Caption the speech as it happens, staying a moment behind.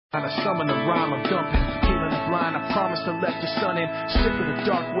I summon the rhyme, I'm dumping, healing the blind, I promise to let the sun in. Sick of the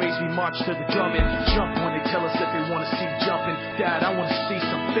dark ways, we march to the drumming. Jump when they tell us that they want to see jumping. Dad, I want to see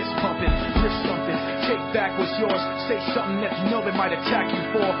some fist pumping. Lift something, take back what's yours. Say something that you know they might attack you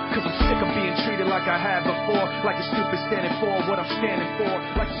for. Cause I'm sick of being treated like I have before. Like a stupid standing for what I'm standing for.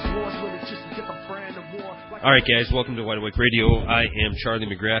 Like this war's really just a different brand of war. All right, guys, welcome to Wide Awake Radio. I am Charlie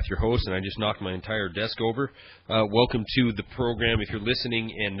McGrath, your host, and I just knocked my entire desk over. Welcome to the program. If you're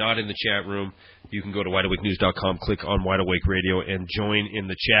listening and not in the chat room, you can go to wideawakenews.com, click on Wide Awake Radio, and join in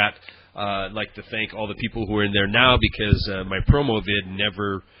the chat. I'd like to thank all the people who are in there now because my promo vid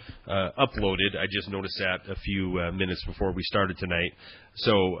never uploaded. I just noticed that a few minutes before we started tonight.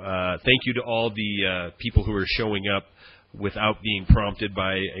 So thank you to all the people who are showing up without being prompted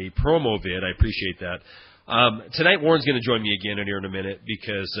by a promo vid. I appreciate that. Tonight, Warren's going to join me again here in a minute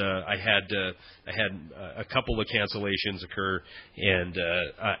because I had a couple of cancellations occur, and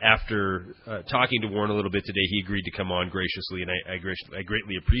after talking to Warren a little bit today, he agreed to come on graciously, and I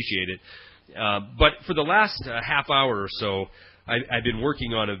greatly appreciate it. But for the last half hour or so, I've been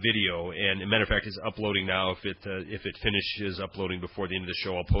working on a video, and as a matter of fact, it's uploading now. If it finishes uploading before the end of the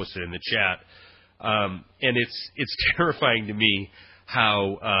show, I'll post it in the chat. And it's terrifying to me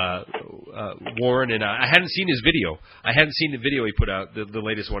how Warren and I hadn't seen his video. I hadn't seen the video he put out, the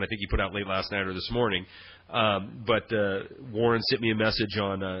latest one. I think he put out late last night or this morning. But Warren sent me a message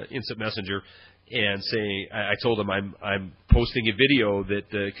on Instant Messenger and saying, I told him I'm posting a video that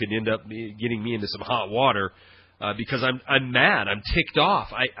could end up getting me into some hot water because I'm mad. I'm ticked off.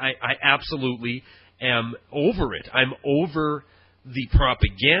 I absolutely am over it. I'm over the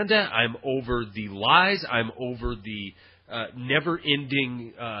propaganda. I'm over the lies. I'm over the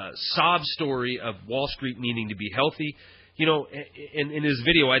never-ending sob story of Wall Street needing to be healthy. You know, in his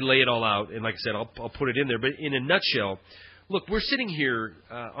video, I lay it all out, and like I said, I'll put it in there. But in a nutshell, look, we're sitting here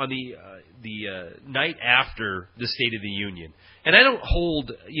on the night after the State of the Union, and I don't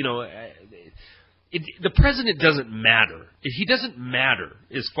hold, the president doesn't matter. He doesn't matter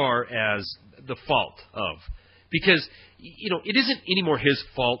as far as the fault of, because it isn't any more his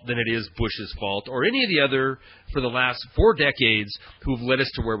fault than it is Bush's fault or any of the other for the last 4 decades who've led us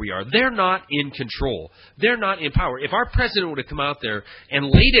to where we are. They're not in control. They're not in power. If our president would have come out there and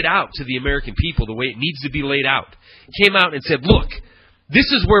laid it out to the American people the way it needs to be laid out, came out and said, look,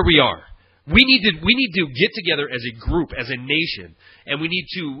 this is where we are. We need to get together as a group, as a nation, and we need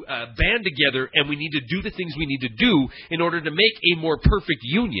to band together, and we need to do the things we need to do in order to make a more perfect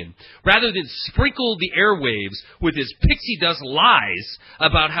union, rather than sprinkle the airwaves with his pixie dust lies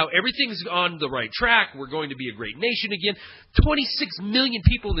about how everything's on the right track, we're going to be a great nation again. 26 million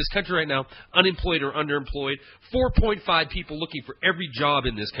people in this country right now, unemployed or underemployed, 4.5 people looking for every job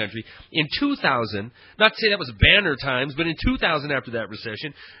in this country. In 2000, not to say that was banner times, but in 2000 after that recession,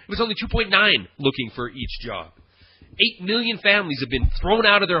 it was only 2.9 looking for each job. 8 million families have been thrown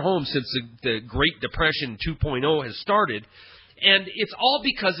out of their homes since the Great Depression 2.0 has started. And it's all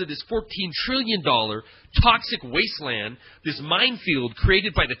because of this $14 trillion toxic wasteland, this minefield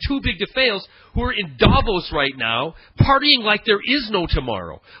created by the too big to fails who are in Davos right now partying like there is no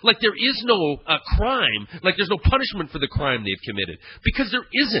tomorrow, like there is no crime, like there's no punishment for the crime they've committed, because there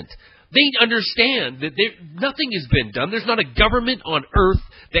isn't. They understand that nothing has been done. There's not a government on earth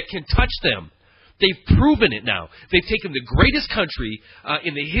that can touch them. They've proven it now. They've taken the greatest country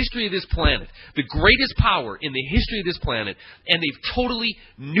in the history of this planet, the greatest power in the history of this planet, and they've totally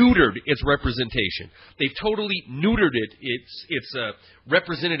neutered its representation. They've totally neutered its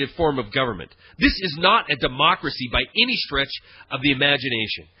representative form of government. This is not a democracy by any stretch of the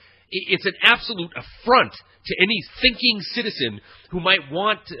imagination. It's an absolute affront to any thinking citizen who might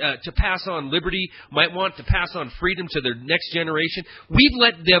want to pass on liberty, might want to pass on freedom to their next generation. We've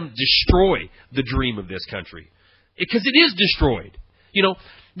let them destroy the dream of this country, because it is destroyed.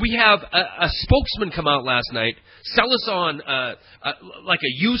 We have a spokesman come out last night, sell us on like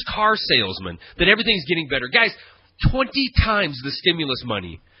a used car salesman, that everything's getting better. Guys, 20 times the stimulus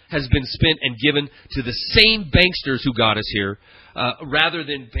money has been spent and given to the same banksters who got us here, rather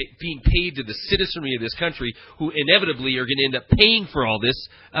than being paid to the citizenry of this country, who inevitably are going to end up paying for all this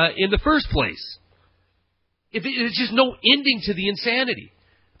in the first place. There's just no ending to the insanity.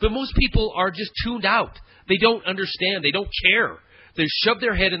 But most people are just tuned out. They don't understand. They don't care. They shove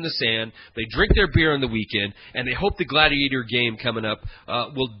their head in the sand, they drink their beer on the weekend, and they hope the gladiator game coming up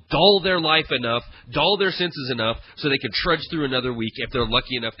will dull their life enough, dull their senses enough, so they can trudge through another week if they're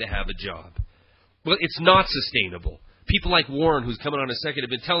lucky enough to have a job. Well, it's not sustainable. People like Warren, who's coming on a second, have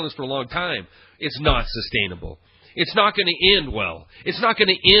been telling us for a long time, it's not sustainable. It's not going to end well. It's not going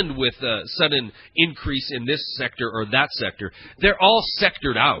to end with a sudden increase in this sector or that sector. They're all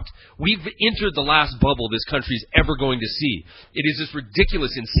sectored out. We've entered the last bubble this country's ever going to see. It is this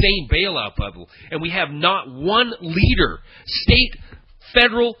ridiculous, insane bailout bubble, and we have not one leader, state,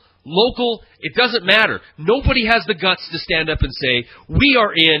 federal, local, it doesn't matter. Nobody has the guts to stand up and say, we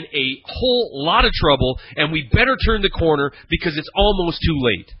are in a whole lot of trouble and we better turn the corner because it's almost too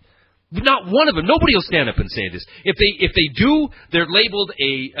late. Not one of them. Nobody will stand up and say this. If they do, they're labeled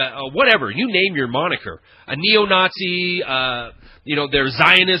a whatever. You name your moniker. A neo-Nazi, they're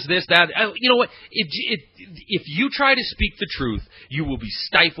Zionist, this, that. You know what? If you try to speak the truth, you will be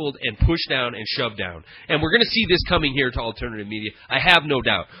stifled and pushed down and shoved down. And we're going to see this coming here to alternative media. I have no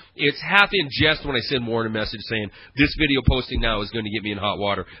doubt. It's half in jest when I send Warren a message saying, this video posting now is going to get me in hot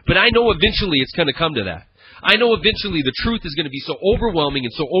water. But I know eventually it's going to come to that. I know eventually the truth is going to be so overwhelming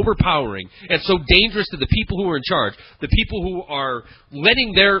and so overpowering and so dangerous to the people who are in charge, the people who are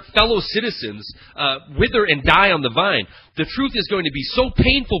letting their fellow citizens wither and die on the vine. The truth is going to be so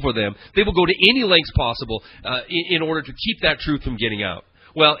painful for them, they will go to any lengths possible in order to keep that truth from getting out.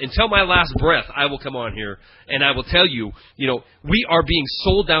 Well, until my last breath, I will come on here and I will tell you, we are being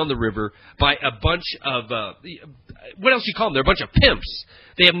sold down the river by a bunch of, what else you call them? They're a bunch of pimps.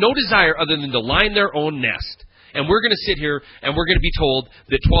 They have no desire other than to line their own nest. And we're going to sit here and we're going to be told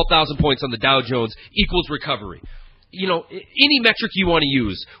that 12,000 points on the Dow Jones equals recovery. Any metric you want to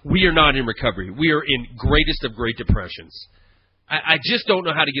use, we are not in recovery. We are in greatest of great depressions. I just don't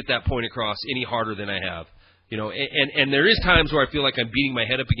know how to get that point across any harder than I have. And there is times where I feel like I'm beating my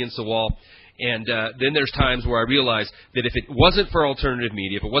head up against the wall, and then there's times where I realize that if it wasn't for alternative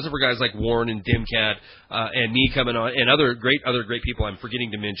media, if it wasn't for guys like Warren and Dimcat and me coming on, and other great people I'm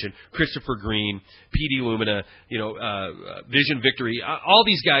forgetting to mention, Christopher Green, PD Lumina, Vision Victory, all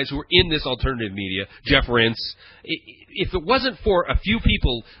these guys who are in this alternative media, Jeff Rentz, if it wasn't for a few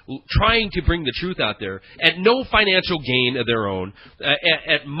people trying to bring the truth out there at no financial gain of their own,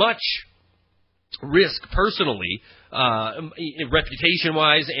 at much risk personally,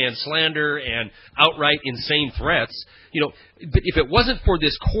 reputation-wise and slander and outright insane threats, but if it wasn't for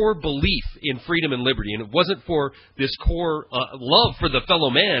this core belief in freedom and liberty, and it wasn't for this core love for the fellow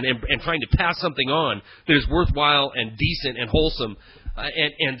man and trying to pass something on that is worthwhile and decent and wholesome,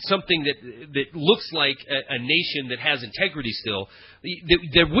 and something that looks like a nation that has integrity still,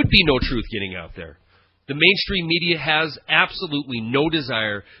 there would be no truth getting out there. The mainstream media has absolutely no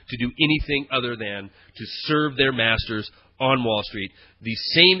desire to do anything other than to serve their masters on Wall Street. The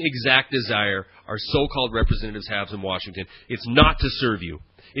same exact desire our so-called representatives have in Washington. It's not to serve you.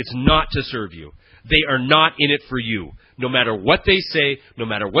 It's not to serve you. They are not in it for you. No matter what they say, no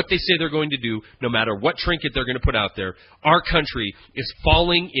matter what they say they're going to do, no matter what trinket they're going to put out there, our country is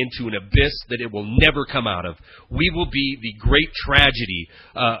falling into an abyss that it will never come out of. We will be the great tragedy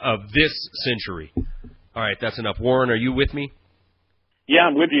of this century. All right, that's enough. Warren, are you with me? Yeah,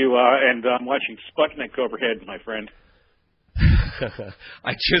 I'm with you, and I'm watching Sputnik overhead, my friend.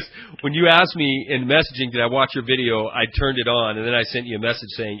 When you asked me in messaging, did I watch your video, I turned it on, and then I sent you a message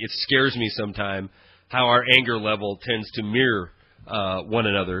saying it scares me sometime how our anger level tends to mirror one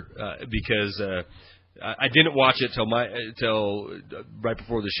another, because I didn't watch it till right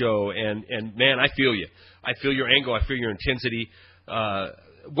before the show, and man, I feel you. I feel your anger. I feel your intensity.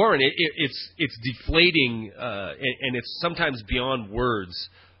 Warren, it's deflating, and it's sometimes beyond words.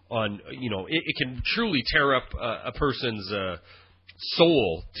 It can truly tear up a person's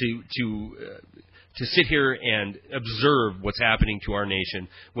soul to sit here and observe what's happening to our nation,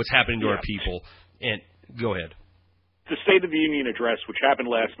 what's happening to our people. And go ahead. The State of the Union address, which happened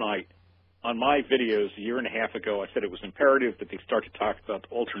last night, on my videos a year and a half ago, I said it was imperative that they start to talk about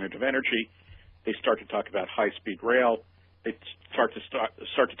alternative energy. They start to talk about high-speed rail. They start to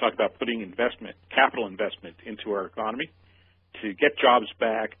talk about putting capital investment into our economy to get jobs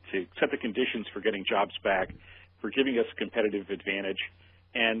back, to set the conditions for getting jobs back, for giving us a competitive advantage.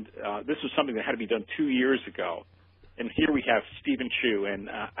 And this was something that had to be done 2 years ago. And here we have Stephen Chu, and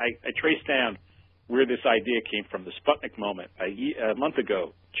I traced down where this idea came from, the Sputnik moment. A month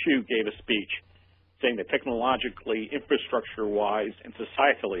ago, Chu gave a speech saying that technologically, infrastructure-wise, and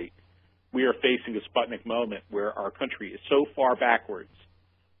societally, we are facing a Sputnik moment where our country is so far backwards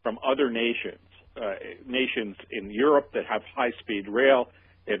from other nations, nations in Europe that have high-speed rail,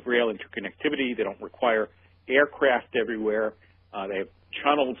 they have rail interconnectivity, they don't require aircraft everywhere, they have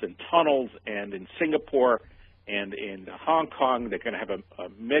channels and tunnels, and in Singapore and in Hong Kong, they're going to have a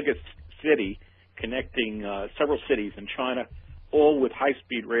mega city connecting several cities in China, all with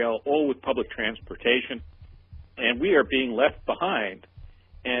high-speed rail, all with public transportation, and we are being left behind.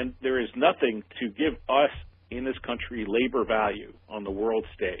 And there is nothing to give us in this country labor value on the world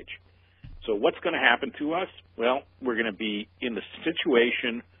stage. So what's going to happen to us? Well, we're going to be in the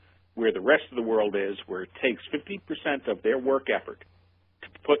situation where the rest of the world is, where it takes 50% of their work effort to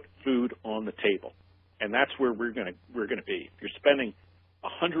put food on the table. And that's where we're going to be. If you're spending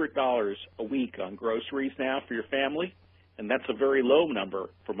 $100 a week on groceries now for your family, and that's a very low number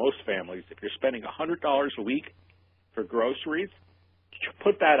for most families. If you're spending $100 a week for groceries,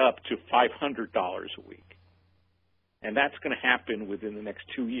 put that up to $500 a week. And that's going to happen within the next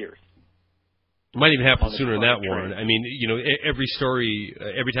 2 years. It might even happen sooner than that, Warren. I mean, you know, every story,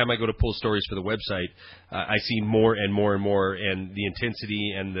 every time I go to pull stories for the website, I see more and more and more, and the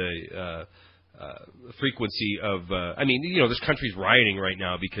intensity and the frequency of, I mean, you know, this country's rioting right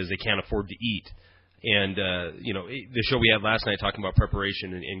now because they can't afford to eat. And, you know, the show we had last night talking about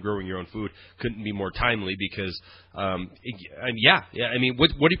preparation and growing your own food couldn't be more timely because, I mean,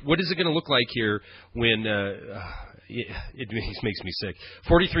 what is it going to look like here when, it makes me sick.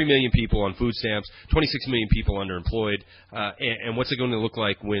 43 million people on food stamps, 26 million people underemployed, and what's it going to look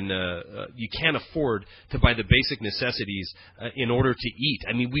like when you can't afford to buy the basic necessities in order to eat?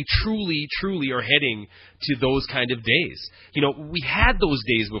 I mean, we truly are heading to those kind of days. You know, we had those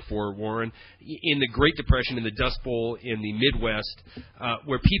days before, Warren, in the Great Depression, in the Dust Bowl, in the Midwest,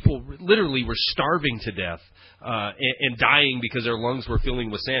 where people literally were starving to death and dying because their lungs were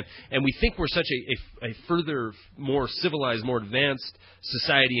filling with sand. And we think we're such a further, more civilized, more advanced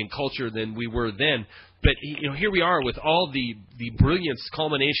society and culture than we were then. But, you know, here we are with all the brilliance,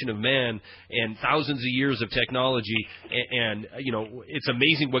 culmination of man and thousands of years of technology, and, you know, it's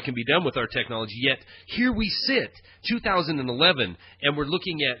amazing what can be done with our technology. Yet here we sit, 2011, and we're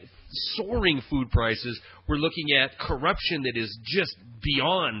looking at soaring food prices. We're looking at corruption that is just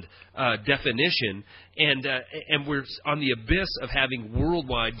beyond definition, and we're on the abyss of having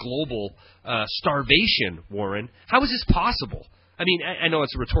worldwide, global starvation, Warren. How is this possible? I mean, I know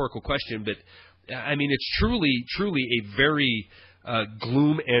it's a rhetorical question, but I mean, it's truly a very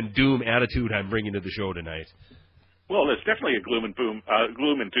gloom and doom attitude I'm bringing to the show tonight. Well, there's definitely a gloom and doom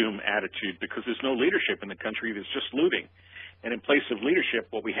attitude because there's no leadership in the country. There's just looting. And in place of leadership,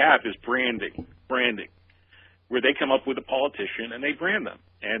 what we have is branding, where they come up with a politician and they brand them.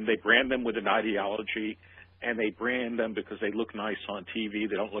 And they brand them with an ideology, and they brand them because they look nice on TV.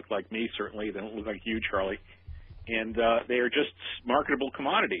 They don't look like me, certainly. They don't look like you, Charlie. And they are just marketable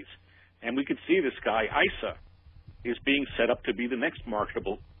commodities. And we could see this guy, Issa, is being set up to be the next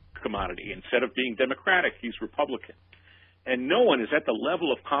marketable commodity. Instead of being Democratic, he's Republican. And no one is at the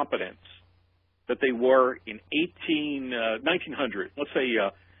level of competence that they were in 1900, let's say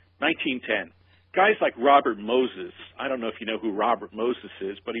 1910. Guys like Robert Moses, I don't know if you know who Robert Moses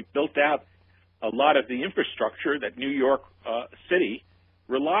is, but he built out a lot of the infrastructure that New York City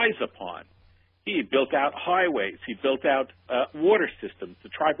relies upon. He built out highways. He built out water systems, the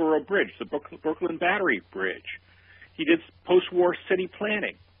Triborough Bridge, the Brooklyn Battery Bridge. He did post-war city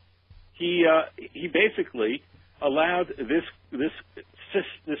planning. He basically allowed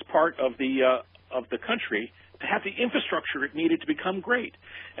this part of the country to have the infrastructure it needed to become great.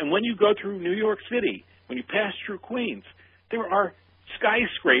 And when you go through New York City, when you pass through Queens, there are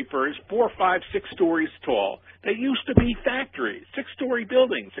skyscrapers 4, 5, 6 stories tall that used to be factories, 6-story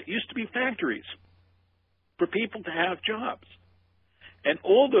buildings that used to be factories for people to have jobs. And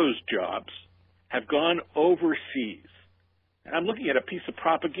all those jobs have gone overseas. And I'm looking at a piece of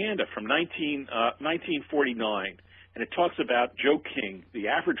propaganda from 1949, and it talks about Joe King, the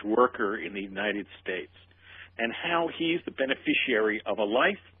average worker in the United States, and how he's the beneficiary of a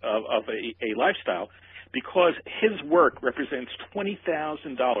lifestyle because his work represents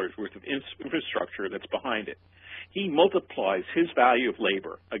 $20,000 worth of infrastructure that's behind it. He multiplies his value of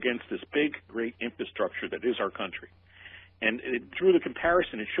labor against this big, great infrastructure that is our country. And it drew the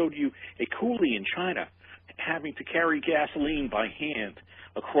comparison. It showed you a coolie in China having to carry gasoline by hand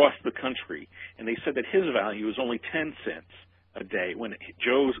across the country. And they said that his value is only 10 cents a day when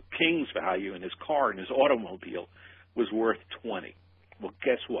Joe King's value in his car and his automobile was worth 20. Well,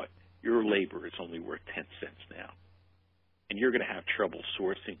 guess what? Your labor is only worth 10 cents now. And you're going to have trouble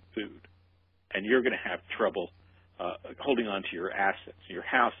sourcing food. And you're going to have trouble holding on to your assets. Your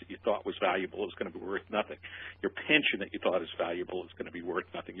house that you thought was valuable is going to be worth nothing. Your pension that you thought is valuable is going to be worth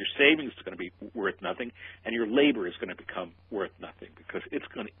nothing. Your savings is going to be worth nothing. And your labor is going to become worth nothing because it's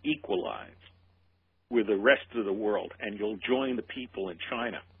going to equalize with the rest of the world. And you'll join the people in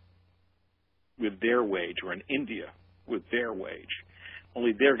China with their wage or in India with their wage.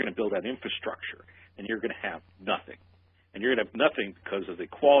 Only they're going to build that infrastructure, and you're going to have nothing. And you're going to have nothing because of the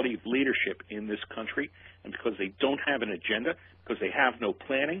quality of leadership in this country, and because they don't have an agenda, because they have no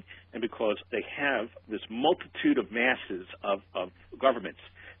planning, and because they have this multitude of masses of governments,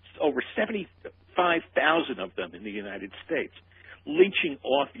 over 75,000 of them in the United States, leeching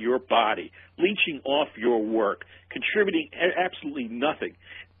off your body, leeching off your work, contributing absolutely nothing,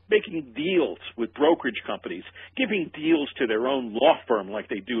 making deals with brokerage companies, giving deals to their own law firm like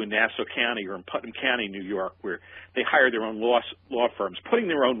they do in Nassau County or in Putnam County, New York, where they hire their own law firms, putting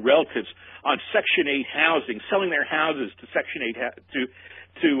their own relatives on Section 8 housing, selling their houses to Section 8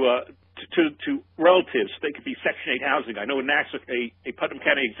 to relatives. They could be Section 8 housing. I know a Putnam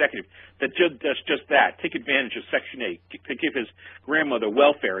County executive that does just that, take advantage of Section 8 to give his grandmother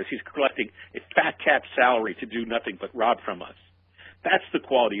welfare as he's collecting a fat cap salary to do nothing but rob from us. That's the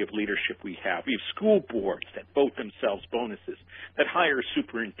quality of leadership we have. We have school boards that vote themselves bonuses, that hire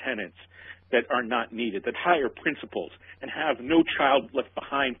superintendents that are not needed, that hire principals, and have no child left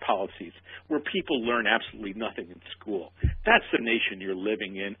behind policies where people learn absolutely nothing in school. That's the nation you're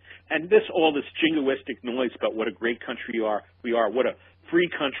living in. And all this jingoistic noise about what a great country we are, what a free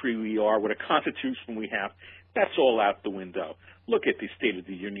country we are, what a constitution we have, that's all out the window. Look at the State of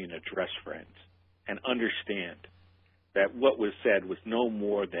the Union address, friends, and understand that what was said was no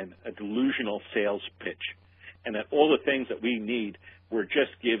more than a delusional sales pitch, and that all the things that we need were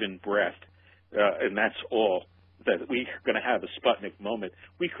just given breath, and that's all. That we're going to have a Sputnik moment.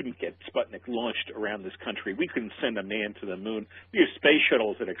 We couldn't get Sputnik launched around this country. We couldn't send a man to the moon. We have space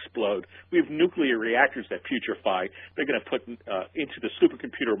shuttles that explode. We have nuclear reactors that putrefy. They're going to put into the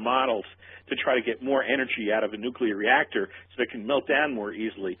supercomputer models to try to get more energy out of a nuclear reactor so they can melt down more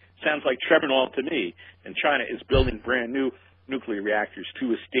easily. Sounds like Trevenol to me. And China is building brand new nuclear reactors to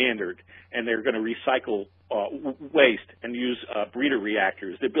a standard, and they're going to recycle waste and use breeder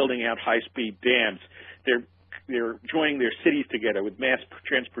reactors. They're building out high-speed dams. They're joining their cities together with mass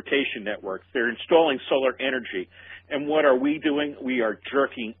transportation networks. They're installing solar energy. And what are we doing? We are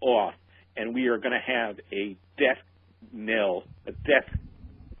jerking off, and we are going to have a death knell, a death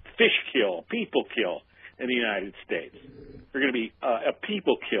fish kill, people kill in the United States. They're going to be a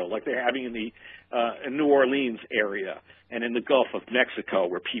people kill like they're having in the New Orleans area and in the Gulf of Mexico,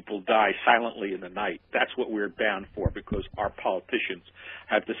 where people die silently in the night. That's what we're bound for, because our politicians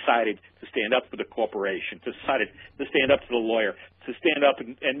have decided to stand up for the corporation, decided to stand up for the lawyer, to stand up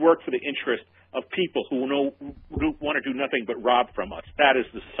and work for the interest of people who want to do nothing but rob from us. That is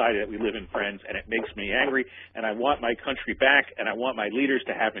the society that we live in, friends, and it makes me angry, and I want my country back, and I want my leaders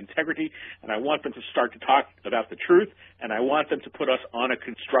to have integrity, and I want them to start to talk about the truth, and I want them to put us on a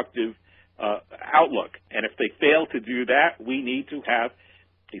constructive outlook. And if they fail to do that, we need to have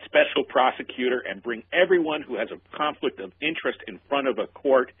a special prosecutor and bring everyone who has a conflict of interest in front of a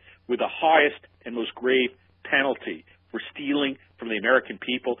court with the highest and most grave penalty for stealing from the American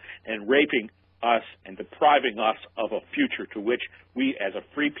people and raping us and depriving us of a future to which we as a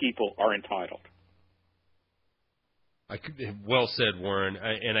free people are entitled. Well said, Warren.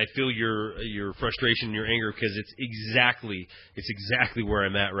 And I feel your frustration and your anger, because it's exactly where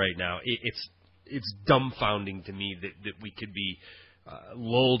I'm at right now. It's dumbfounding to me that we could be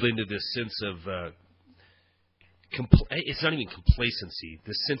lulled into this sense of it's not even complacency,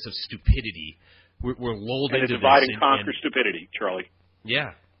 this sense of stupidity. We're lulled into this. Divide and conquer stupidity, Charlie.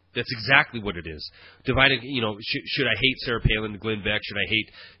 Yeah. That's exactly what it is. Dividing, should I hate Sarah Palin, Glenn Beck? Should I hate,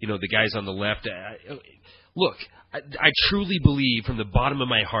 the guys on the left? Look, I truly believe from the bottom of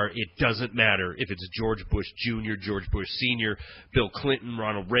my heart it doesn't matter if it's George Bush Jr., George Bush Sr., Bill Clinton,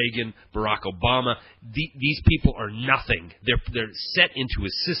 Ronald Reagan, Barack Obama. These people are nothing. They're set into a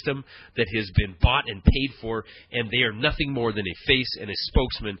system that has been bought and paid for, and they are nothing more than a face and a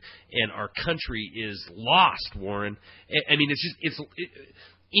spokesman, and our country is lost, Warren. I mean,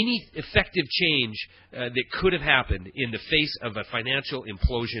 any effective change that could have happened in the face of a financial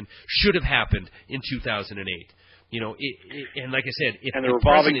implosion should have happened in 2008. And like I said, and the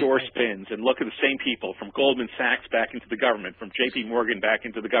revolving door spins, and look at the same people, from Goldman Sachs back into the government, from J.P. Morgan back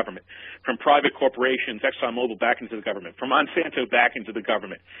into the government, from private corporations, ExxonMobil back into the government, from Monsanto back into the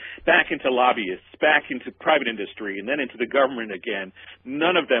government, back into lobbyists, back into private industry, and then into the government again,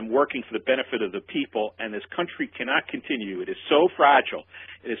 none of them working for the benefit of the people, and this country cannot continue. It is so fragile.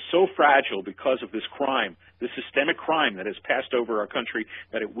 It is so fragile because of this crime, this systemic crime that has passed over our country,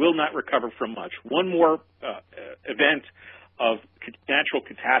 that it will not recover from much. One more event of natural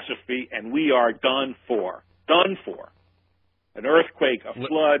catastrophe, and we are done for. Done for. An earthquake, a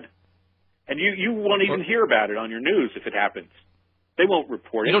flood, and you won't even hear about it on your news if it happens. They won't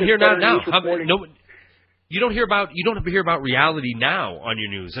report it. You don't hear that now. You don't hear about reality now on your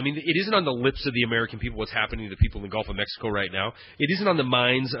news. I mean, it isn't on the lips of the American people what's happening to the people in the Gulf of Mexico right now. It isn't on the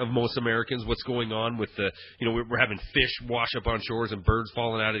minds of most Americans what's going on with the, we're having fish wash up on shores and birds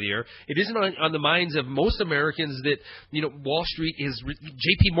falling out of the air. It isn't on the minds of most Americans that, Wall Street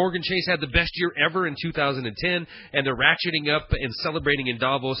J.P. Morgan Chase had the best year ever in 2010, and they're ratcheting up and celebrating in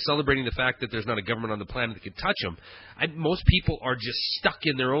Davos, celebrating the fact that there's not a government on the planet that can touch them. Most people are just stuck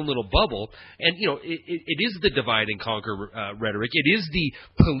in their own little bubble, and it is the divide and conquer rhetoric. It is the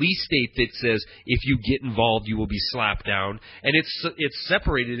police state that says if you get involved, you will be slapped down, and it's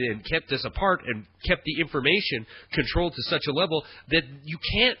separated and kept us apart and kept the information controlled to such a level that you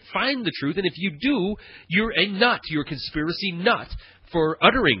can't find the truth. And if you do, you're a nut. You're a conspiracy nut for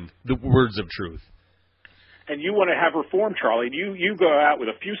uttering the words of truth. And you want to have reform, Charlie. You go out with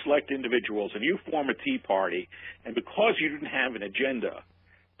a few select individuals and you form a Tea Party, and because you didn't have an agenda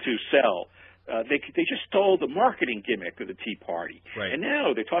to sell, they just stole the marketing gimmick of the Tea Party. Right. And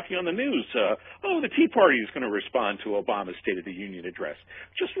now they're talking on the news, the Tea Party is going to respond to Obama's State of the Union address.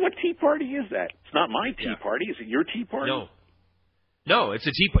 Just what Tea Party is that? It's not my Tea Party. Is it your Tea Party? No, it's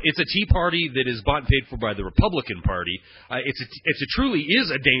a Tea Party that is bought and paid for by the Republican Party. It truly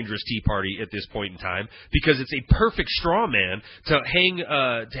is a dangerous Tea Party at this point in time, because it's a perfect straw man to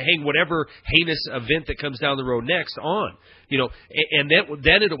hang whatever heinous event that comes down the road next on. And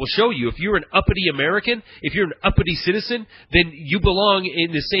then it will show you if you're an uppity American, if you're an uppity citizen, then you belong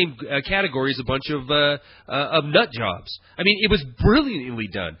in the same category as a bunch of nut jobs. I mean, it was brilliantly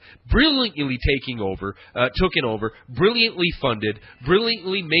done, brilliantly taken over, brilliantly funded,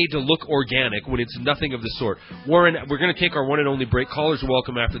 brilliantly made to look organic when it's nothing of the sort. Warren, we're going to take our one and only break. Callers are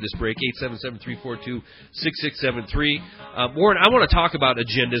welcome after this break, 877-342-6673. Warren, I want to talk about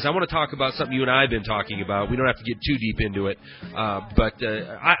agendas. I want to talk about something you and I have been talking about. We don't have to get too deep into it. But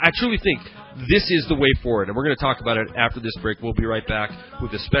I truly think this is the way forward, and we're going to talk about it after this break. We'll be right back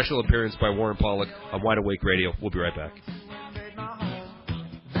with a special appearance by Warren Pollock on Wide Awake Radio. We'll be right back.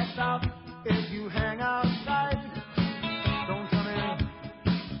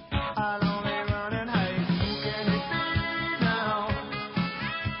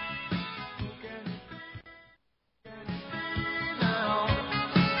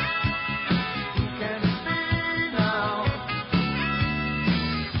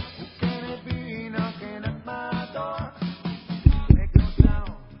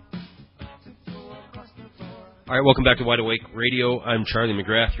 All right, welcome back to Wide Awake Radio. I'm Charlie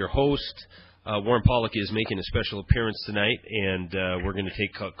McGrath, your host. Warren Pollock is making a special appearance tonight, and we're going to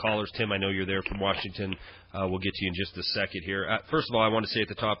take callers. Tim, I know you're there from Washington. We'll get to you in just a second here. First of all, I want to say at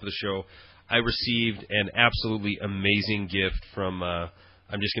the top of the show, I received an absolutely amazing gift from,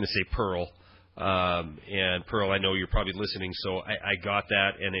 I'm just going to say Pearl. And Pearl, I know you're probably listening, so I got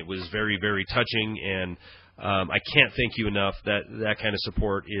that, and it was very, very touching, and I can't thank you enough. That kind of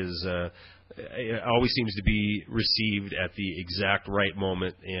support is it always seems to be received at the exact right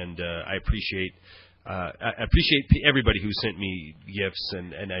moment, and I appreciate everybody who sent me gifts,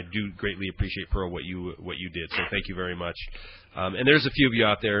 and I do greatly appreciate, Pearl, what you did. So thank you very much. And there's a few of you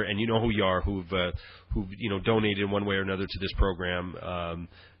out there, and you know who you are, who've donated in one way or another to this program.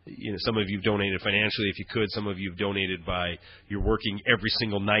 Some of you've donated financially, if you could. Some of you've donated by you're working every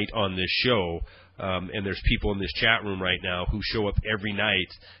single night on this show. And there's people in this chat room right now who show up every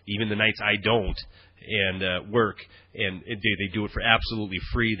night, even the nights I don't, and work. And they do it for absolutely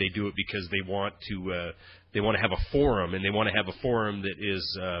free. They do it because they want to have a forum, and they want to have a forum that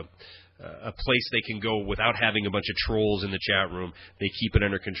is a place they can go without having a bunch of trolls in the chat room. They keep it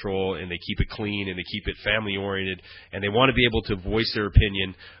under control, and they keep it clean, and they keep it family-oriented, and they want to be able to voice their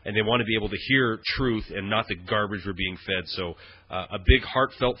opinion, and they want to be able to hear truth and not the garbage we're being fed. So a big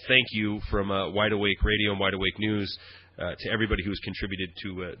heartfelt thank you from Wide Awake Radio and Wide Awake News to everybody who's contributed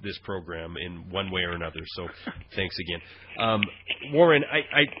to this program in one way or another. So thanks again. Warren,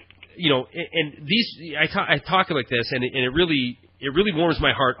 I talk like this, and it really warms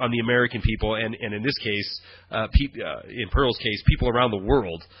my heart on the American people, and in this case, in Pearl's case, people around the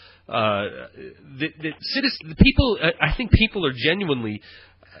world. The people, I think people are genuinely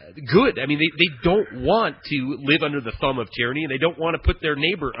good. I mean, they don't want to live under the thumb of tyranny, and they don't want to put their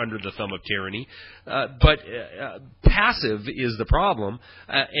neighbor under the thumb of tyranny. But passive is the problem,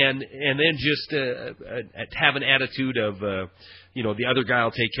 and then just have an attitude of, the other guy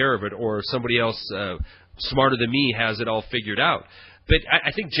will take care of it, or somebody else smarter than me has it all figured out. But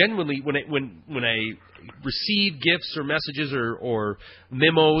I think genuinely, when I receive gifts or messages or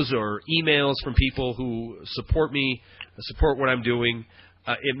memos or emails from people who support me, support what I'm doing,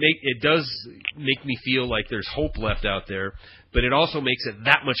 it does make me feel like there's hope left out there, but it also makes it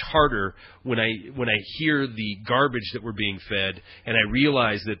that much harder when I hear the garbage that we're being fed, and I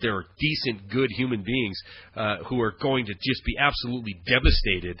realize that there are decent, good human beings who are going to just be absolutely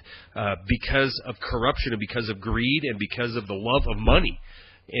devastated because of corruption and because of greed and because of the love of money.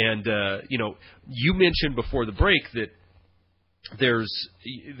 And you mentioned before the break that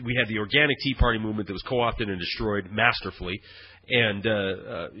we had the organic Tea Party movement that was co-opted and destroyed masterfully, and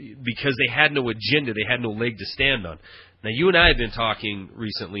because they had no agenda, they had no leg to stand on. Now, you and I have been talking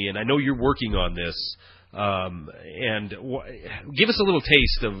recently, and I know you're working on this. Give us a little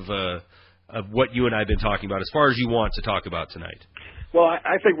taste of what you and I have been talking about, as far as you want to talk about tonight. Well,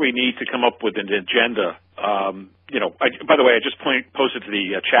 I think we need to come up with an agenda. By the way, I just posted to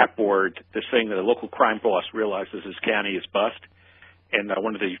the chat board this thing that a local crime boss realizes his county is bust. And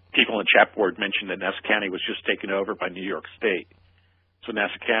one of the people in the chat board mentioned that Nassau County was just taken over by New York State. So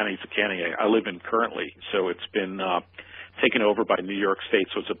Nassau County is the county I live in currently. So it's been taken over by New York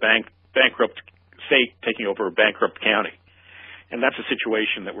State. So it's a bankrupt state taking over a bankrupt county. And that's the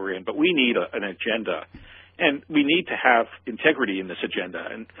situation that we're in. But we need an agenda. And we need to have integrity in this agenda.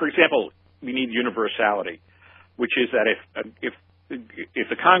 And, for example, we need universality, which is that if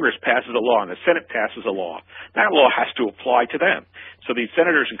the Congress passes a law and the Senate passes a law, that law has to apply to them. So these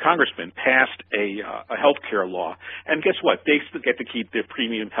senators and congressmen passed a health care law, and guess what? They still get to keep their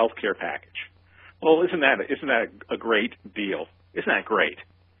premium health care package. Well, isn't that a great deal? Isn't that great?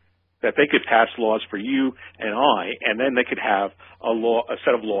 That they could pass laws for you and I, and then they could have a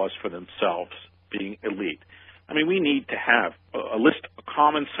set of laws for themselves, being elite. I mean, we need to have a list of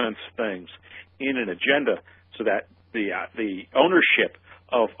common sense things in an agenda so that the ownership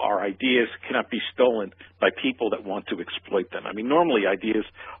of our ideas cannot be stolen by people that want to exploit them. I mean, normally ideas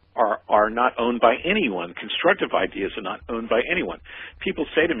are not owned by anyone. Constructive ideas are not owned by anyone. People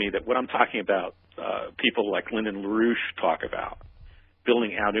say to me that what I'm talking about, people like Lyndon LaRouche talk about,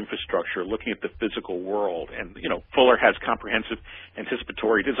 building out infrastructure, looking at the physical world. And, Fuller has comprehensive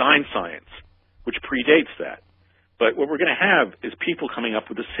anticipatory design science, which predates that. But what we're going to have is people coming up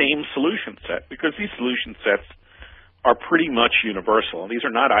with the same solution set, because these solution sets are pretty much universal. And these are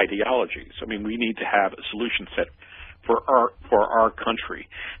not ideologies. I mean, we need to have a solution set for our country.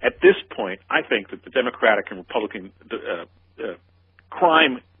 At this point, I think that the Democratic and Republican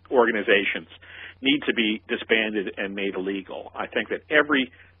crime organizations need to be disbanded and made illegal. I think that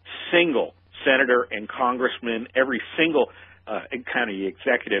every single senator and congressman, every single county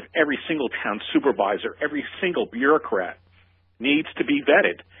executive, every single town supervisor, every single bureaucrat needs to be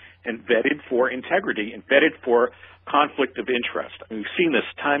vetted, and vetted for integrity and vetted for conflict of interest. I mean, we've seen this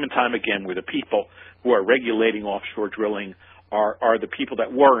time and time again where the people who are regulating offshore drilling are the people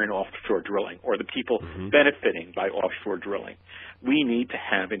that were in offshore drilling, or the people benefiting by offshore drilling. We need to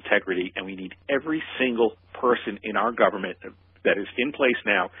have integrity, and we need every single person in our government that is in place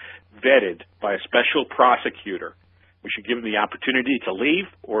now vetted by a special prosecutor. We should give them the opportunity to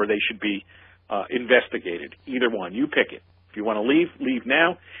leave, or they should be investigated. Either one. You pick it. If you want to leave, leave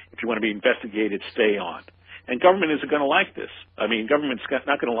now. If you want to be investigated, stay on. And government isn't going to like this. I mean, government's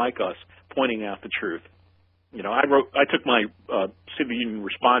not going to like us pointing out the truth. I took my State of the Union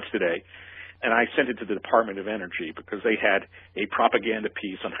response today, and I sent it to the Department of Energy because they had a propaganda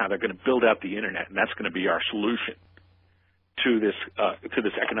piece on how they're going to build out the internet, and that's going to be our solution to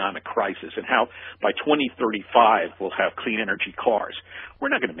this economic crisis, and how by 2035 we'll have clean energy cars. We're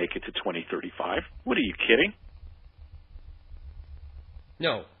not going to make it to 2035. What are you kidding?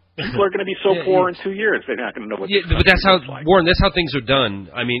 No. People are going to be so poor in 2 years they're not going to know what. Yeah, but that's how, Warren. That's how things are done.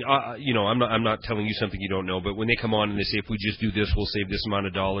 I mean, I'm not telling you something you don't know. But when they come on and they say, if we just do this, we'll save this amount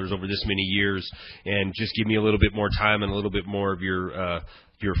of dollars over this many years, and just give me a little bit more time and a little bit more of your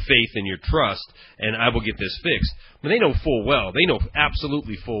faith and your trust, and I will get this fixed. But they know full well. They know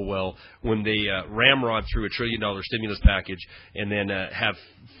absolutely full well when they ramrod through $1 trillion stimulus package and then have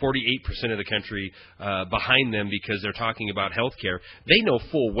 48% of the country behind them because they're talking about health care. They know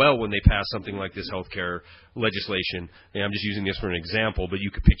full well when they pass something like this health care legislation, and I'm just using this for an example, but you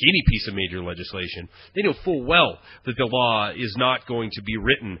could pick any piece of major legislation. They know full well that the law is not going to be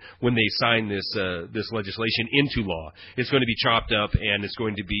written when they sign this legislation into law. It's going to be chopped up, and it's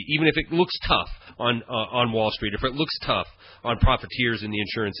going to be, even if it looks tough on Wall Street, if it looks tough on profiteers in the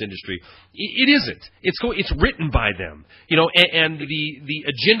insurance industry, it isn't. It's written by them, and the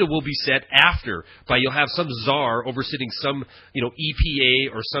agenda will be set after by, you'll have some czar oversitting some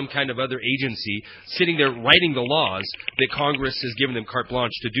EPA or some kind of other agency sitting there writing the laws that Congress has given them carte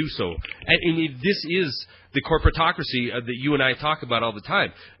blanche to do so. And this is the corporatocracy that you and I talk about all the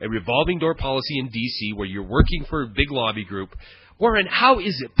time. A revolving door policy in D.C. where you're working for a big lobby group. Warren, how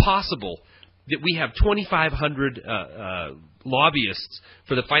is it possible that we have 2,500 lobbyists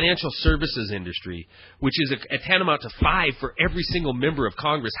for the financial services industry, which is a tantamount to 5 for every single member of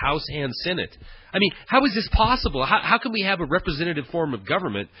Congress, House and Senate? I mean, how is this possible? How can we have a representative form of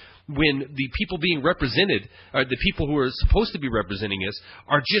government when the people being represented, or the people who are supposed to be representing us,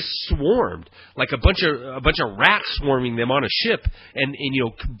 are just swarmed like a bunch of rats swarming them on a ship, and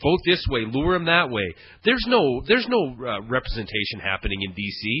vote this way, lure them that way? There's no representation happening in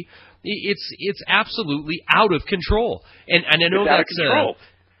D.C. It's absolutely out of control, and I know that's out of control.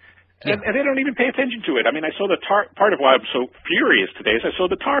 And they don't even pay attention to it. I mean, I saw the part of why I'm so furious today is I saw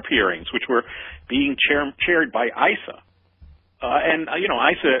the TARP hearings, which were being chaired by ISA.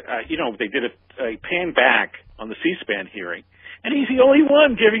 ISA, they did a pan back on the C-SPAN hearing, and he's the only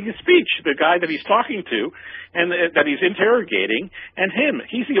one giving a speech. The guy that he's talking to and that he's interrogating, and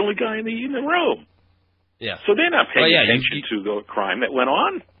he's the only guy in the room. Yeah. So they're not paying attention to the crime that went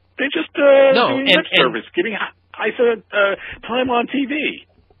on. They're just doing lip service, giving ISA time on TV.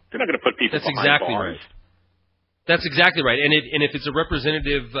 They're not going to put people behind bars. That's exactly right. And if it's a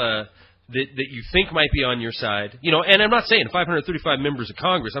representative that you think might be on your side, and I'm not saying 535 members of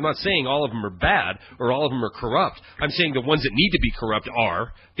Congress, I'm not saying all of them are bad or all of them are corrupt. I'm saying the ones that need to be corrupt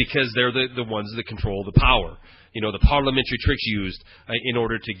are, because they're the ones that control the power. The parliamentary tricks used in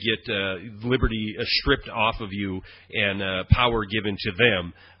order to get liberty stripped off of you and power given to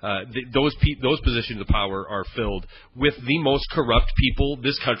them. Those positions of power are filled with the most corrupt people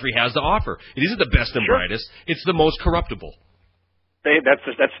this country has to offer. It isn't the best and brightest; it's the most corruptible.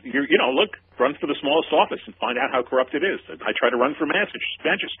 Look, run for the smallest office and find out how corrupt it is. I tried to run for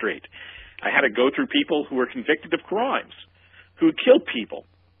magistrate. I had to go through people who were convicted of crimes, who had killed people.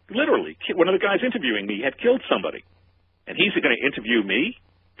 Literally, one of the guys interviewing me had killed somebody. And he's going to interview me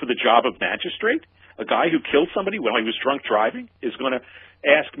for the job of magistrate? A guy who killed somebody when he was drunk driving is going to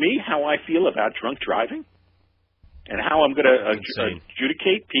ask me how I feel about drunk driving? And how I'm going to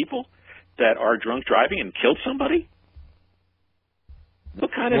adjudicate people that are drunk driving and killed somebody?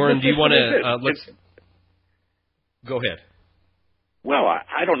 What kind of Warren, do you want to go ahead. Well,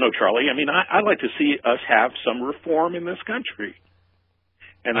 I don't know, Charlie. I mean, I'd like to see us have some reform in this country.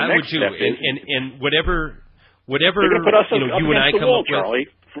 And the next step is, and whatever they're going to put us you and I come up with, Charlie,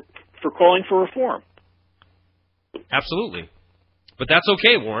 for calling for reform. Absolutely, but that's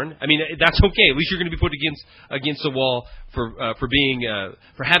okay, Warren. I mean, that's okay. At least you're going to be put against the wall for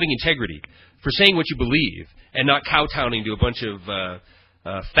having integrity, for saying what you believe, and not kowtowing to a bunch of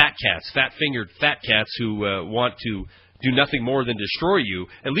fat-fingered fat cats who want to do nothing more than destroy you.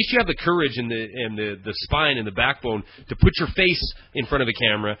 At least you have the courage and the spine and the backbone to put your face in front of a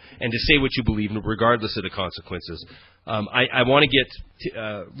camera and to say what you believe, regardless of the consequences. I want to get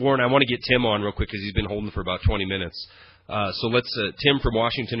Warren. I want to get Tim on real quick because he's been holding for about 20 minutes. So let's. Tim from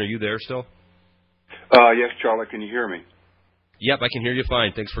Washington, are you there still? Yes, Charlie. Can you hear me? Yep, I can hear you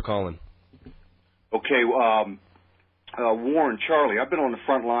fine. Thanks for calling. Okay, Warren, Charlie. I've been on the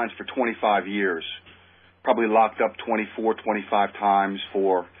front lines for 25 years. Probably locked up 24, 25 times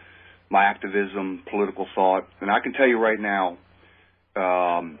for my activism, political thought. And I can tell you right now,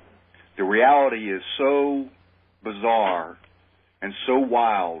 the reality is so bizarre and so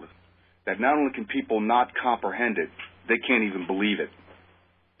wild that not only can people not comprehend it, they can't even believe it.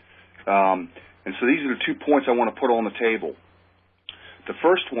 And so these are the 2 points I want to put on the table. The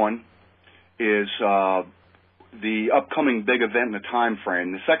first one is the upcoming big event in the time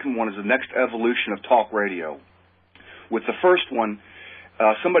frame. The second one is the next evolution of talk radio. With the first one,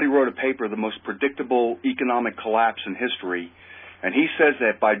 somebody wrote a paper, The Most Predictable Economic Collapse in History, and he says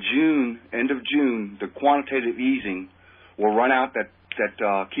that by June, end of June, the quantitative easing will run out that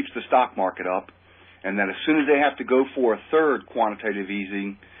keeps the stock market up, and that as soon as they have to go for a third quantitative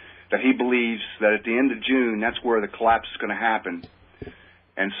easing, that he believes that at the end of June, that's where the collapse is going to happen.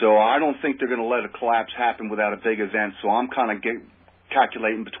 And so I don't think they're going to let a collapse happen without a big event. So I'm kind of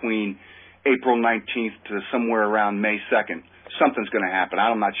calculating between April 19th to somewhere around May 2nd. Something's going to happen.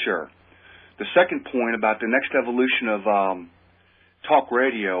 I'm not sure. The second point about the next evolution of talk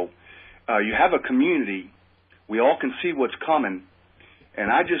radio, you have a community. We all can see what's coming.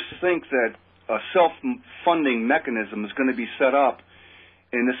 And I just think that a self-funding mechanism is going to be set up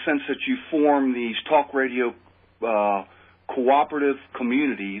in the sense that you form these talk radio cooperative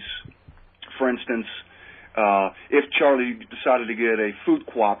communities. For instance, if Charlie decided to get a food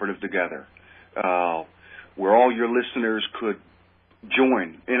cooperative together, where all your listeners could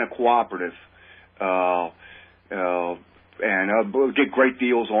join in a cooperative and get great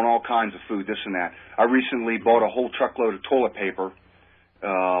deals on all kinds of food, this and that. I recently bought a whole truckload of toilet paper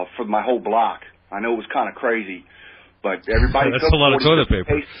for my whole block. I know it was kind of crazy, But everybody That's took a lot of toilet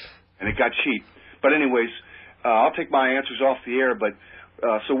paper. And it got cheap. But anyways, I'll take my answers off the air. But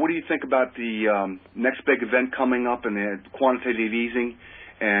so what do you think about the next big event coming up in the quantitative easing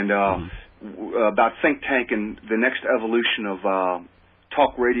and about think tanking the next evolution of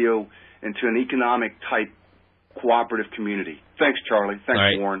talk radio into an economic type cooperative community? Thanks, Charlie. Thanks,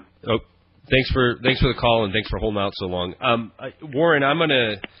 right. Warren. Oh, thanks for the call and thanks for holding out so long. Warren, I'm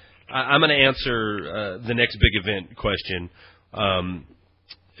gonna answer the next big event question.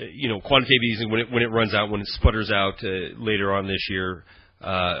 Quantitative easing when it runs out, when it sputters out later on this year.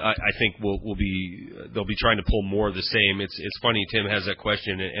 I think they'll be trying to pull more of the same. It's funny, Tim has that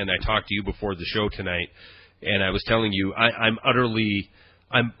question, and I talked to you before the show tonight, and I was telling you I'm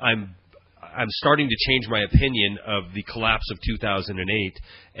starting to change my opinion of the collapse of 2008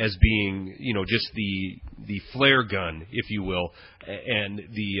 as being, just the flare gun, if you will, and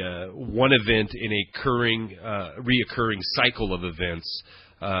the one event in a reoccurring cycle of events.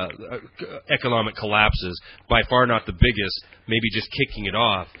 Economic collapses, by far not the biggest, maybe just kicking it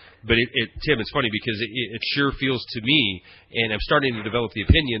off. But Tim, it's funny because it sure feels to me, and I'm starting to develop the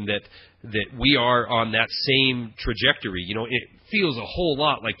opinion that we are on that same trajectory. It feels a whole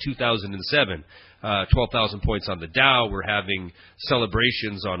lot like 2007. 12,000 points on the Dow. We're having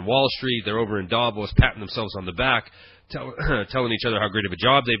celebrations on Wall Street. They're over in Davos patting themselves on the back, telling each other how great of a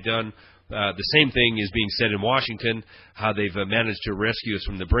job they've done. The same thing is being said in Washington, how they've managed to rescue us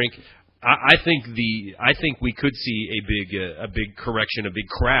from the brink. I think we could see a big correction, a big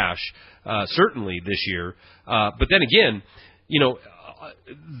crash, certainly this year. But then again,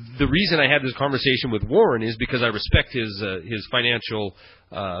 the reason I had this conversation with Warren is because I respect his financial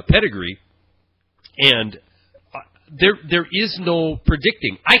pedigree, and there is no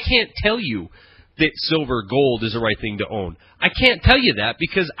predicting. I can't tell you that silver, gold is the right thing to own. I can't tell you that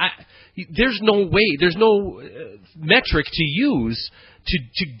because there's no way, there's no metric to use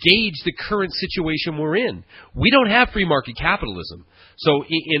to gauge the current situation we're in. We don't have free market capitalism. So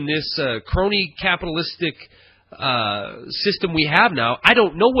in this crony capitalistic system we have now, I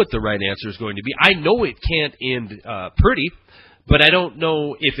don't know what the right answer is going to be. I know it can't end pretty, but I don't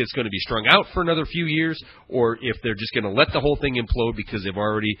know if it's going to be strung out for another few years or if they're just going to let the whole thing implode because they've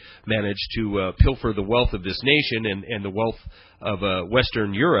already managed to pilfer the wealth of this nation and the wealth of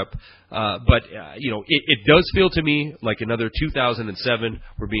Western Europe. But it does feel to me like another 2007.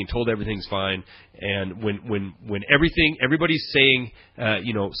 We're being told everything's fine, and when everybody's saying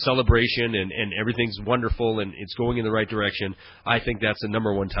celebration and everything's wonderful and it's going in the right direction, I think that's the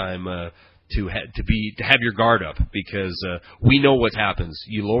number one time to have your guard up, because we know what happens.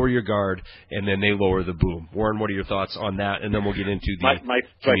 You lower your guard, and then they lower the boom. Warren, what are your thoughts on that? And then we'll get into the my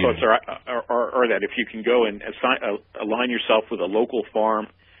thoughts are that if you can go and align yourself with a local farm,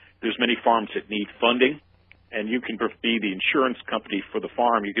 there's many farms that need funding, and you can be the insurance company for the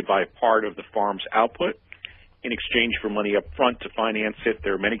farm. You could buy a part of the farm's output in exchange for money up front to finance it.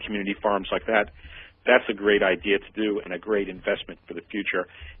 There are many community farms like that. That's a great idea to do and a great investment for the future.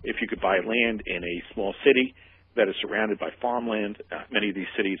 If you could buy land in a small city that is surrounded by farmland, many of these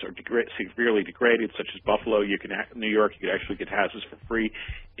cities are severely degraded, such as Buffalo. New York, you could actually get houses for free.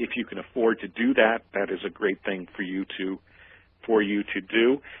 If you can afford to do that, that is a great thing for you to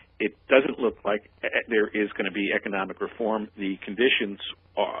do. It doesn't look like there is going to be economic reform. The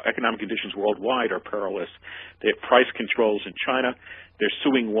economic conditions worldwide are perilous. They have price controls in China. They're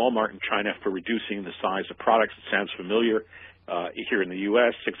suing Walmart in China for reducing the size of products. It sounds familiar. Here in the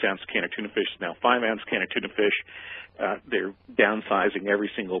U.S., 6-ounce can of tuna fish is now 5-ounce can of tuna fish. They're downsizing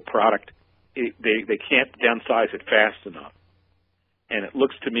every single product. They can't downsize it fast enough. And it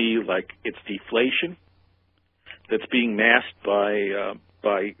looks to me like it's deflation that's being masked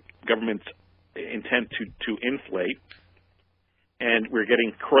by government's intent to inflate. And we're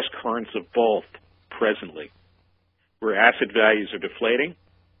getting cross currents of both presently, where asset values are deflating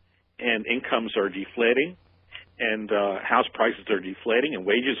and incomes are deflating and house prices are deflating and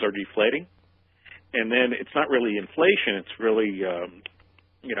wages are deflating. And then it's not really inflation. It's really,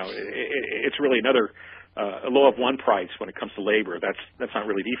 it's really another a law of one price when it comes to labor. That's not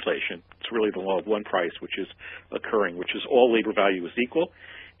really deflation. It's really the law of one price, which is occurring, which is all labor value is equal.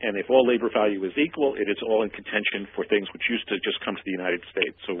 And if all labor value is equal, it is all in contention for things which used to just come to the United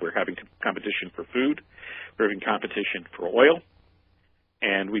States. So we're having competition for food. We're having competition for oil.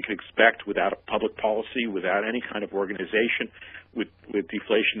 And we could expect, without a public policy, without any kind of organization, with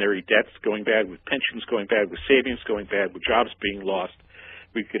deflationary debts going bad, with pensions going bad, with savings going bad, with jobs being lost,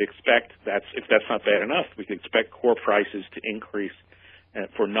 we could expect if that's not bad enough, we could expect core prices to increase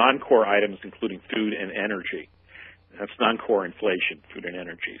for non-core items, including food and energy. That's non-core inflation, food and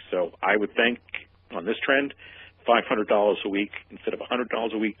energy. So I would think on this trend, 5 $500 a week instead of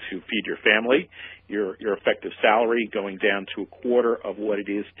 $100 a week to feed your family, your effective salary going down to a quarter of what it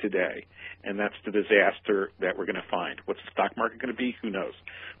is today. And that's the disaster that we're going to find. What's the stock market going to be? Who knows?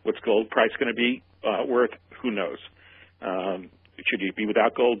 What's gold price going to be worth? Who knows? Should you be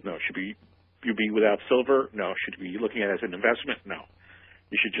without gold? No. Should you be without silver? No. Should you be looking at it as an investment? No.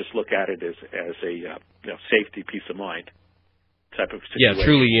 You should just look at it as a safety, peace of mind type of situation. Yeah,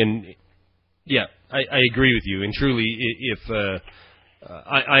 truly. Yeah, I agree with you. And truly, if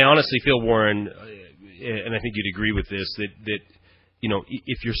I honestly feel, Warren, and I think you'd agree with this, that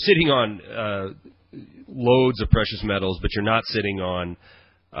if you're sitting on loads of precious metals, but you're not sitting on,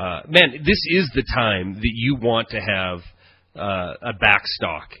 this is the time that you want to have a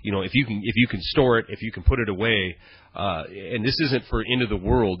backstock. If you can store it, if you can put it away, and this isn't for end of the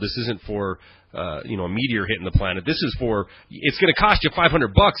world. This isn't for a meteor hitting the planet. This is for, it's going to cost you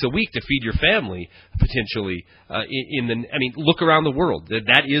 $500 a week to feed your family potentially. Look around the world.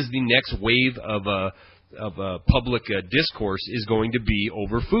 That is the next wave of public discourse is going to be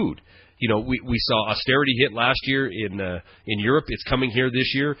over food. We saw austerity hit last year in Europe. It's coming here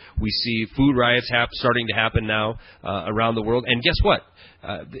this year. We see food riots starting to happen now around the world. And guess what?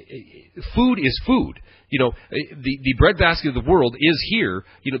 Food is food. The breadbasket of the world is here.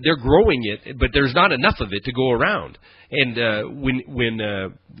 They're growing it, but there's not enough of it to go around. And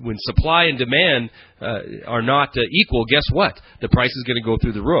when supply and demand are not equal, guess what? The price is going to go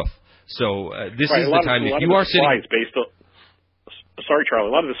through the roof. So this is the time. If you are sitting, sorry, Charlie.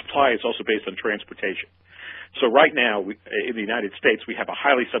 A lot of the supply is also based on transportation. So right now, in the United States, we have a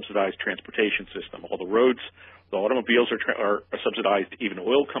highly subsidized transportation system. All the roads, the automobiles are subsidized. Even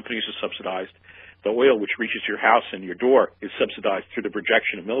oil companies are subsidized. The oil which reaches your house and your door is subsidized through the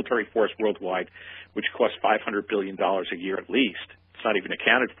projection of military force worldwide, which costs $500 billion a year at least. It's not even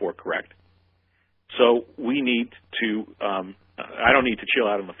accounted for, correct? So we need to I don't need to chill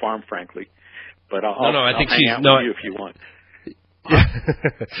out on the farm, frankly, but I'll hang out with you if you want.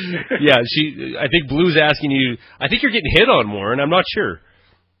 Yeah, I think Blue's asking you. I think you're getting hit on, Warren. I'm not sure.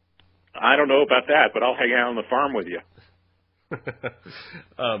 I don't know about that, but I'll hang out on the farm with you.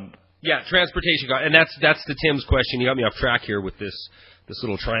 Yeah, transportation, and that's to Tim's question. You got me off track here with this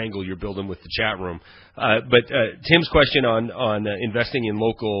little triangle you're building with the chat room. But Tim's question on investing in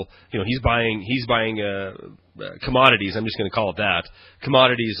local, he's buying commodities. I'm just going to call it that,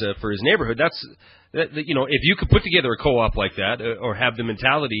 commodities for his neighborhood. If you could put together a co-op like that or have the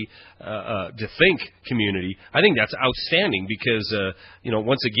mentality to think community, I think that's outstanding because,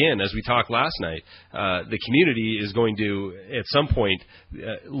 once again, as we talked last night, the community is going to, at some point,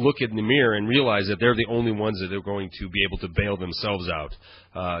 look in the mirror and realize that they're the only ones that are going to be able to bail themselves out.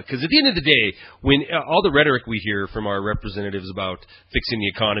 Because at the end of the day, when all the rhetoric we hear from our representatives about fixing the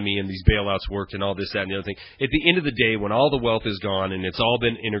economy and these bailouts worked and all this, that, and the other thing, at the end of the day, when all the wealth is gone and it's all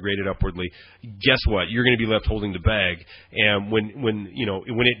been integrated upwardly, guess what? You're going to be left holding the bag. And when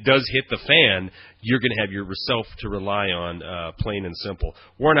it does hit the fan, you're going to have yourself to rely on, plain and simple.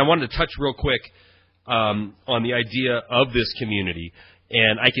 Warren, I wanted to touch real quick on the idea of this community.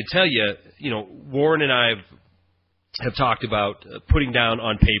 And I can tell you, Warren and I have talked about putting down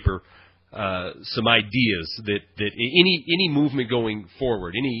on paper some ideas that any movement going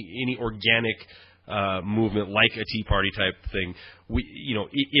forward, any organic movement like a Tea Party type thing,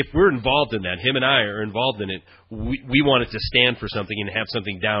 if we're involved in that, him and I are involved in it, we want it to stand for something and have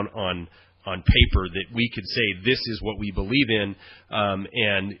something down on paper that we could say this is what we believe in,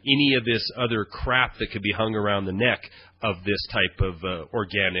 and any of this other crap that could be hung around the neck of this type of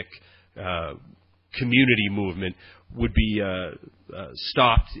organic community movement would be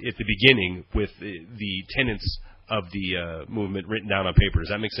stopped at the beginning with the tenets of the movement written down on paper. Does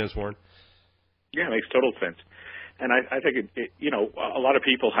that make sense, Warren? Yeah, it makes total sense. And I think, a lot of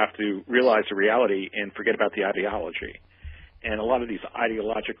people have to realize the reality and forget about the ideology. And a lot of these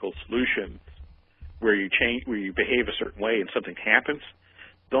ideological solutions where you behave a certain way and something happens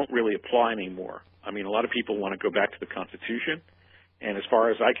don't really apply anymore. I mean, a lot of people want to go back to the Constitution. And as far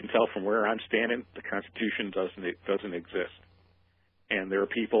as I can tell from where I'm standing, the Constitution doesn't exist. And there are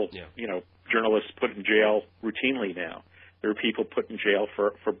people, journalists put in jail routinely now. There are people put in jail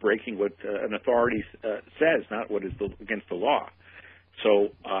for breaking what an authority says, not what is against the law. So,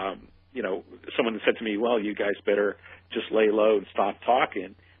 someone said to me, well, you guys better just lay low and stop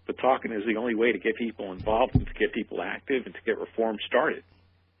talking. But talking is the only way to get people involved and to get people active and to get reform started.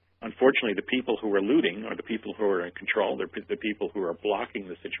 Unfortunately, the people who are looting are the people who are in control. They're the people who are blocking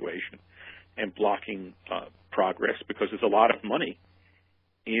the situation and blocking progress because there's a lot of money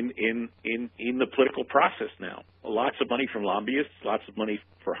in the political process now. Lots of money from lobbyists, lots of money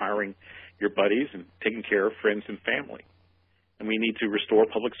for hiring your buddies and taking care of friends and family. And we need to restore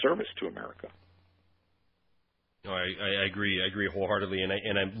public service to America. No, I agree. I agree wholeheartedly,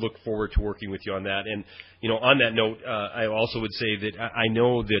 and I look forward to working with you on that. And on that note, I also would say that I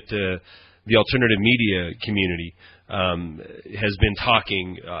know that the alternative media community has been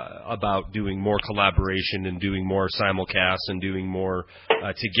talking about doing more collaboration and doing more simulcasts and doing more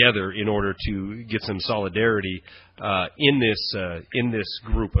together in order to get some solidarity in this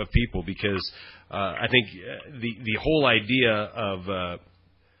group of people, because I think the whole idea of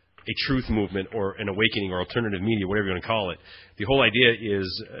a truth movement or an awakening or alternative media, whatever you want to call it, the whole idea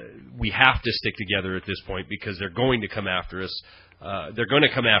is we have to stick together at this point, because they're going to come after us. They're going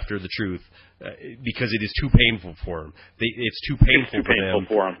to come after the truth because it is too painful for them. It's too painful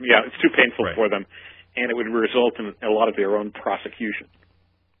for them. Yeah, it's too painful right. for them, and it would result in a lot of their own prosecution,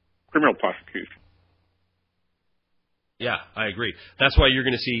 criminal prosecution. Yeah, I agree. That's why you're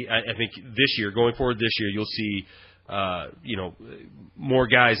going to see, I think this year, going forward this year, you'll see more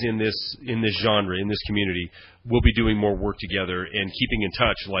guys in this genre, in this community, will be doing more work together and keeping in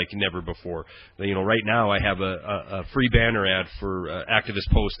touch like never before. Right now I have a free banner ad for activist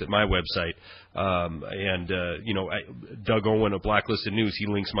post at my website, Doug Owen of Blacklisted News, he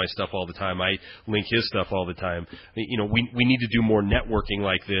links my stuff all the time. I link his stuff all the time. We need to do more networking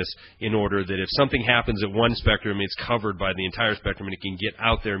like this in order that if something happens at one spectrum, it's covered by the entire spectrum and it can get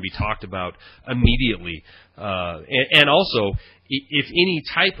out there and be talked about immediately. And also, if any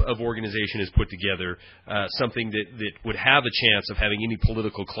type of organization is put together, something that would have a chance of having any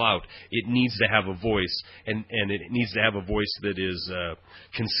political clout, it needs to have a voice, and it needs to have a voice that is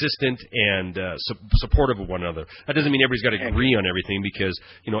consistent and supportive of one another. That doesn't mean everybody's got to agree on everything, because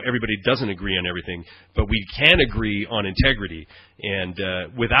everybody doesn't agree on everything, but we can agree on integrity. And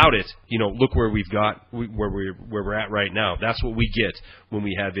without it, look where where we're at right now. That's what we get when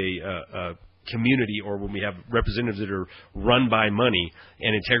we have a community, or when we have representatives that are run by money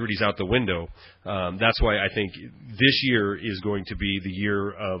and integrity's out the window. That's why I think this year is going to be the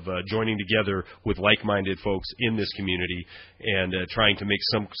year of joining together with like-minded folks in this community and trying to make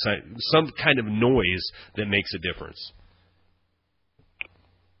some kind of noise that makes a difference.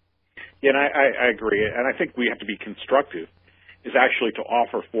 Yeah, and I agree. And I think we have to be constructive, is actually to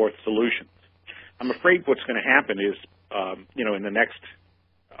offer forth solutions. I'm afraid what's going to happen is, in the next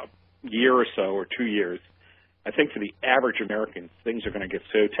year or so, or 2 years, I think for the average American, things are going to get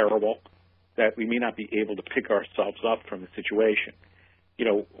so terrible that we may not be able to pick ourselves up from the situation.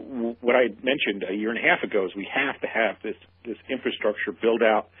 What I mentioned a year and a half ago is we have to have this infrastructure built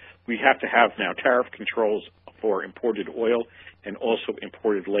out. We have to have now tariff controls for imported oil and also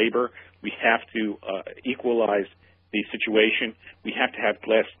imported labor. We have to equalize the situation. We have to have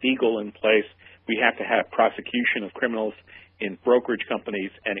Glass-Steagall in place. We have to have prosecution of criminals in brokerage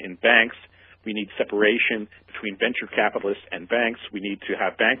companies and in banks. We need separation between venture capitalists and banks. We need to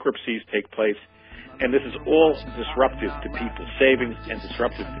have bankruptcies take place. And this is all disruptive to people's savings and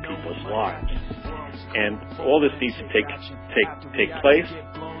disruptive to people's lives. And all this needs to take place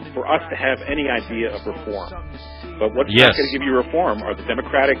for us to have any idea of reform. But what's not going to give you reform are the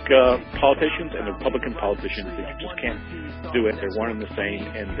Democratic politicians and the Republican politicians that you just can't do it. They're one and the same,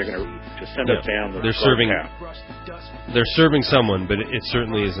 and they're going to just send us down the path. They're serving someone, but it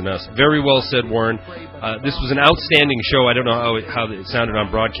certainly isn't us. Very well said, Warren. This was an outstanding show. I don't know how it sounded on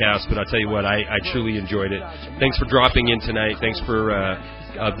broadcast, but I'll tell you what, I truly enjoyed it. Thanks for dropping in tonight. Thanks for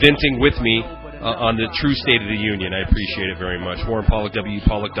venting with me on the true State of the Union. I appreciate it very much. Warren Pollock,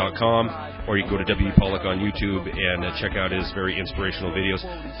 wepollock.com, or you can go to WPollock on YouTube and check out his very inspirational videos.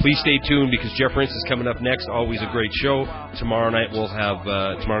 Please stay tuned, because Jeff Rintz is coming up next. Always a great show. Tomorrow night we'll have,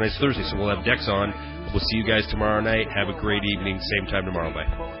 tomorrow night's Thursday, so we'll have Dex on. We'll see you guys tomorrow night. Have a great evening. Same time tomorrow.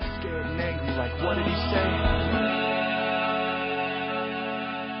 Bye.